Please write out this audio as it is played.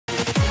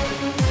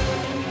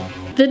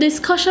The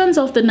discussions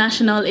of the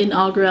National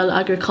Inaugural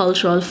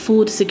Agricultural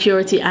Food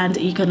Security and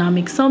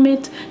Economic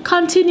Summit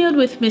continued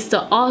with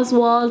Mr.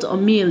 Oswald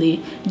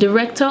O'Mealy,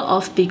 Director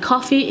of the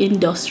Coffee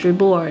Industry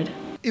Board.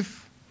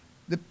 If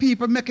the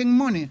people making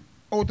money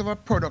out of a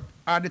product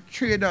are the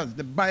traders,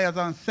 the buyers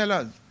and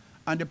sellers,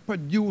 and the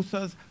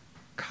producers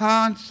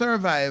can't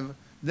survive,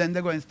 then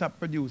they're going to stop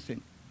producing.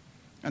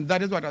 And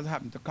that is what has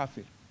happened to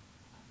coffee.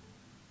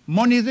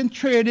 Money is in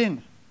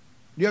trading.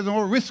 There's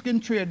no risk in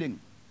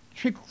trading.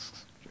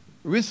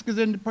 Risk is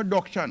in the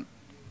production.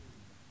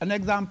 An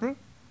example,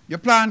 you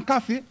plant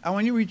coffee, and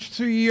when you reach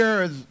 3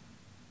 years,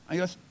 and you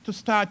have to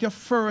start your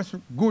first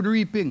good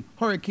reaping,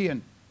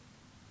 hurricane,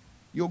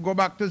 you go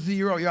back to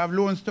zero, you have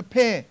loans to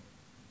pay.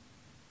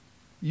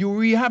 You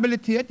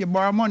rehabilitate, you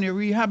borrow money,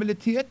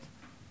 rehabilitate.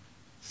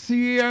 3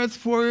 years,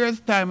 4 years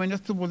time, when you're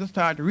supposed to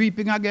start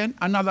reaping again,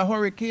 another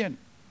hurricane.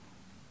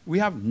 We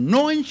have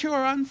no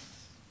insurance.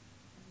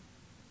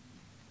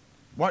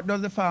 What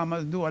does the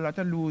farmers do? A lot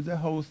of lose their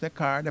house, their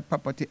car, their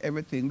property,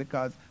 everything,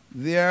 because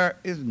there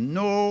is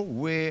no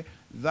way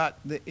that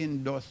the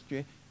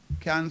industry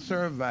can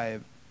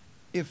survive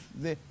if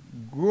the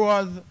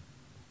growers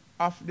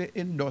of the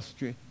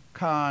industry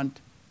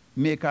can't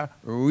make a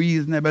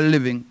reasonable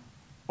living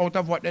out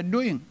of what they're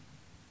doing.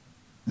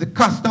 The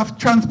cost of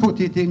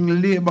transporting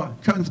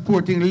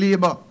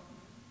labor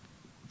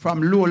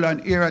from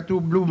lowland area to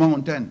Blue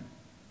Mountain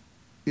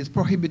is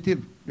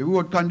prohibitive, the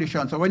road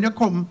conditions. So when you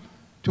come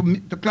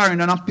to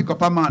Clarendon and pick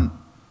up a man,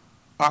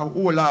 or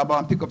Whole Harbour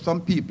and pick up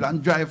some people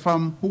and drive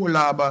from Whole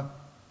Harbour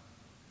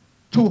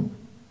to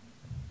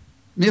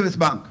Mavis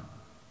Bank,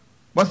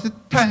 what's the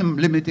time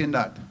limit in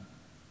that?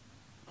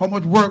 How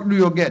much work do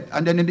you get?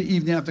 And then in the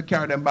evening you have to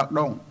carry them back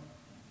down.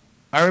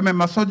 I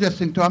remember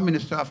suggesting to our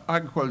Minister of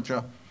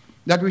Agriculture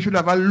that we should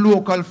have a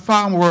local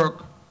farm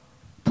work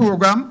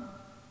program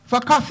for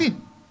coffee.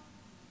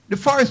 The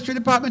forestry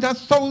department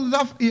has thousands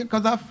of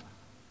acres of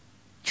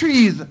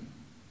trees.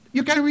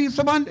 You can read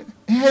someone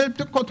help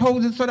to cut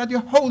houses so that you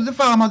house the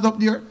farmers up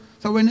there.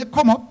 So when they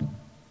come up,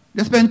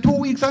 they spend 2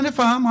 weeks on the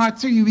farm or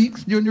 3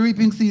 weeks during the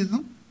reaping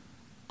season,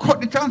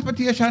 cut the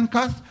transportation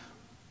cost,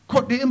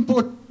 cut the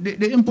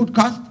input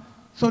cost,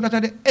 so that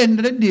at the end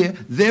of the day,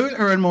 they will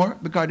earn more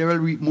because they will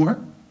reap more.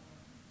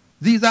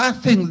 These are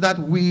things that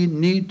we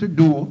need to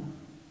do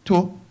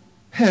to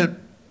help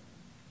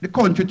the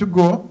country to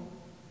grow,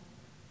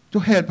 to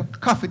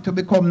help coffee to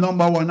become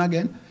 #1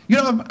 again. You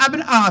know, I've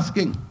been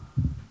asking,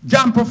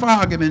 Jampo, for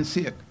argument's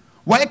sake,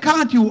 why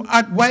can't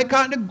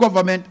the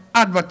government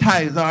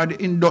advertise, or the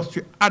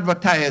industry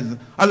advertise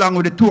along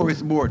with the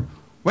tourist board?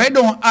 Why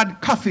don't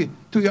add coffee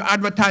to your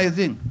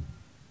advertising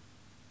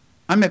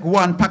and make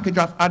one package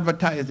of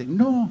advertising?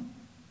 No.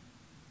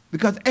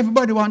 Because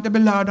everybody wants to be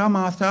lord or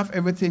master of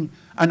everything.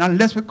 And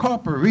unless we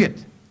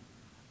cooperate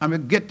and we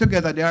get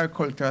together the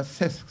agricultural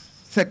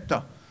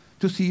sector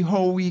to see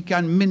how we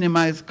can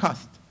minimize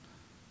cost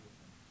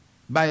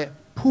by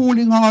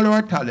pooling all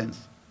our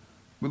talents,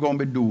 we're going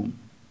to be doomed.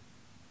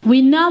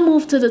 We now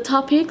move to the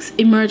topics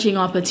emerging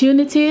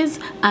opportunities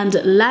and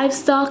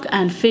livestock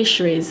and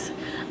fisheries.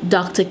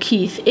 Dr.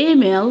 Keith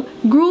Emil,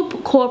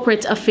 Group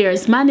Corporate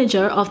Affairs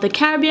Manager of the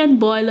Caribbean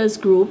Boilers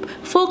Group,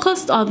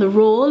 focused on the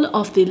role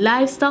of the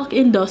livestock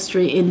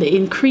industry in the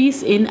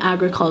increase in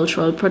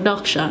agricultural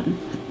production.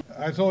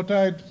 I thought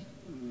I'd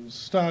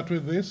start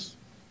with this.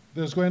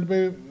 There's going to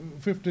be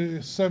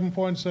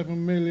 57.7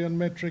 million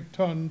metric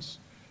tons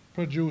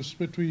produced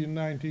between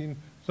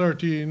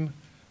 1913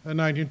 and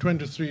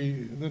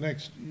 1923, the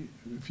next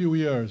few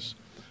years.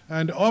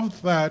 And of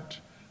that,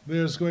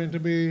 there's going to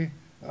be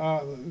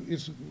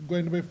it's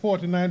going to be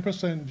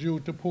 49% due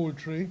to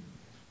poultry,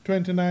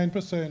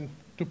 29%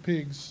 to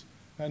pigs,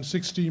 and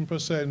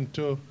 16%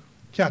 to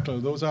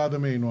cattle. Those are the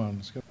main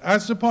ones.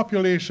 As the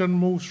population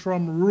moves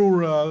from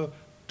rural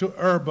to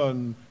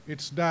urban,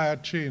 its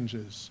diet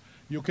changes.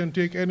 You can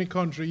take any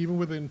country, even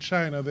within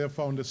China, they have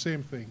found the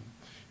same thing.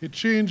 It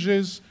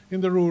changes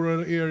in the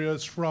rural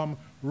areas from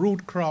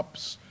root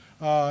crops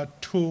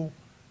to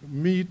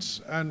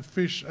meats and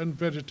fish and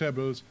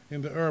vegetables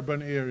in the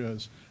urban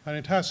areas. And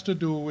it has to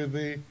do with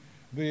the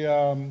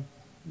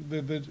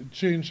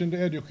change in the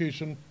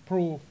education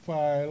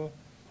profile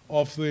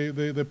of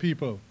the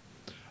people.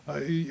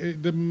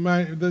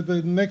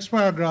 The next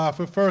paragraph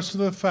refers to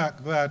the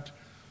fact that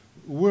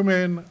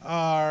women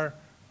are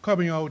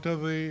coming out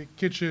of the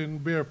kitchen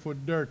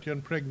barefoot, dirty,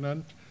 and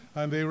pregnant,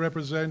 and they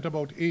represent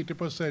about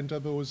 80%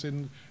 of those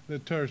in the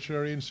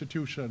tertiary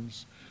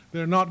institutions.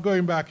 They're not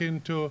going back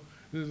into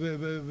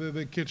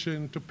the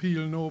kitchen to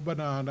peel no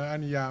banana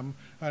and yam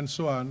and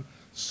so on.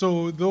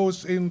 So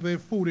those in the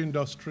food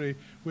industry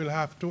will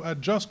have to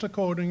adjust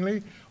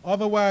accordingly.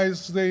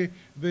 Otherwise, the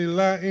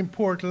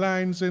import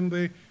lines in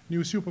the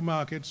new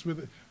supermarkets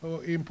with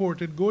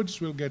imported goods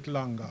will get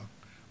longer.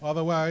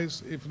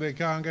 Otherwise, if they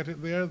can't get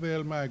it there,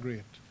 they'll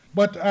migrate.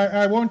 But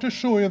I want to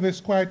show you this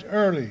quite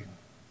early,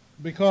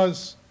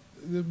 because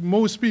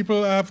most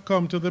people have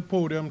come to the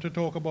podium to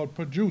talk about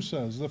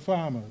producers, the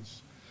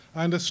farmers.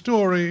 And the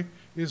story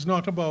is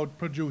not about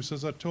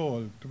producers at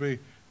all, to be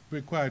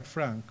quite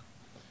frank.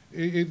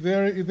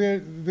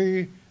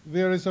 There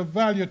is a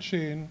value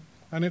chain,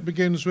 and it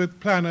begins with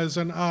planners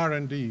and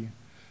R&D.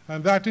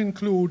 And that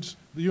includes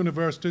the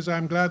universities.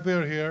 I'm glad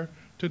they're here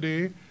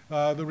today,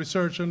 the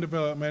research and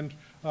development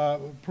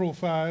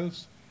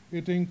profiles.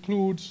 It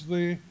includes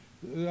the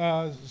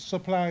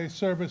supply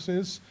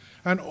services.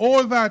 And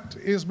all that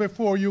is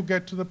before you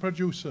get to the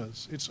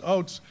producers.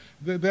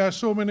 There are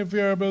so many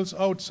variables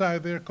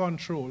outside their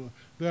control.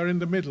 They're in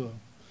the middle.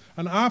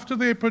 And after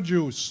they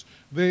produce,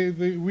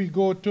 we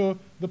go to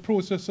the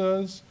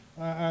processors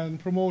and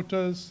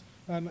promoters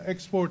and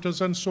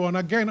exporters and so on,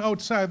 again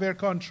outside their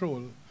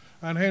control.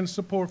 And hence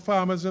the poor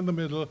farmers in the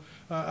middle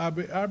are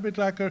a bit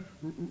like a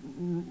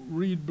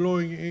reed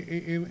blowing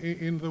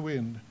in the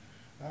wind.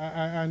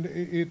 And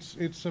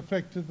it's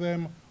affected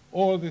them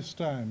all this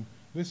time.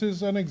 This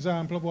is an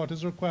example of what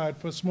is required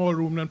for small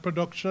ruminant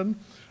production.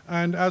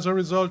 And as a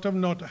result of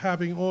not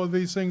having all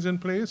these things in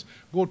place,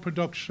 goat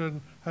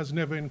production has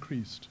never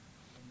increased.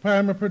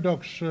 Primary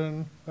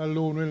production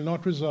alone will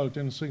not result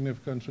in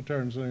significant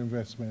returns on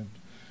investment.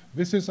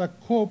 This is a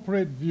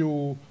corporate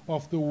view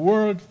of the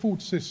world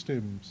food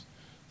systems.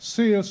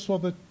 Sales for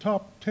the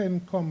top 10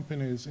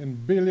 companies in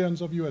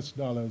billions of US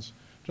dollars,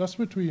 just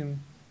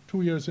between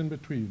 2 years in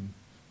between.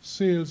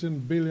 Sales in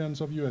billions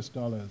of US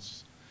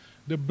dollars.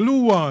 The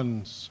blue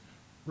ones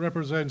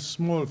represent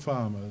small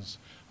farmers.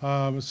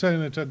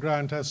 Senator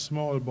Grant has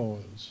small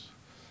balls,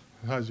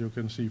 as you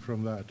can see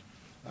from that.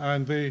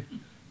 And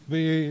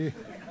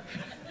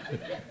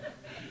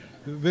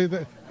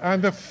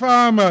and the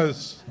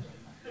farmers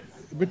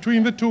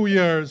between the 2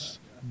 years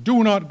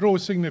do not grow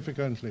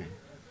significantly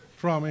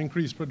from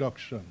increased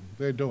production.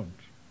 They don't.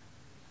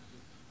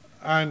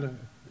 And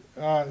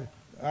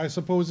I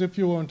suppose if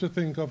you want to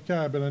think of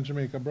Caribbean and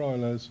Jamaica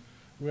broilers,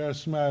 we are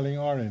smiling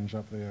orange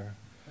up there.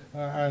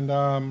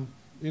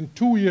 In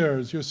 2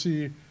 years, you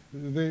see,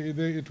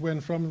 it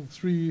went from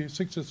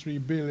 63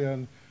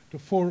 billion to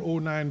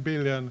 409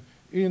 billion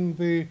in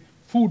the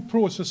food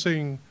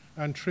processing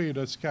and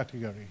traders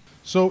category.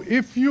 So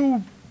if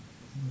you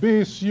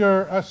base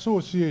your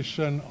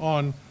association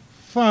on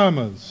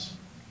farmers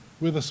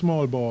with the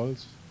small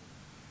balls,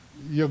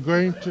 you're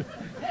going to,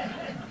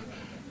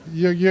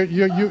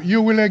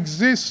 you will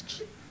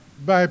exist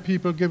by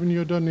people giving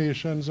you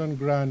donations and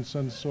grants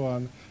and so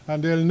on,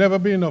 and there'll never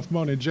be enough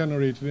money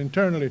generated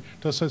internally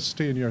to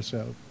sustain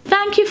yourself.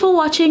 Thank you for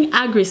watching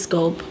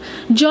AGRISCOPE.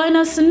 Join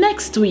us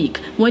next week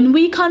when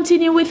we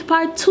continue with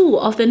part 2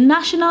 of the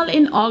National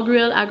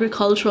Inaugural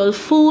Agricultural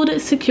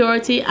Food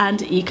Security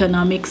and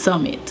Economic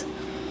Summit.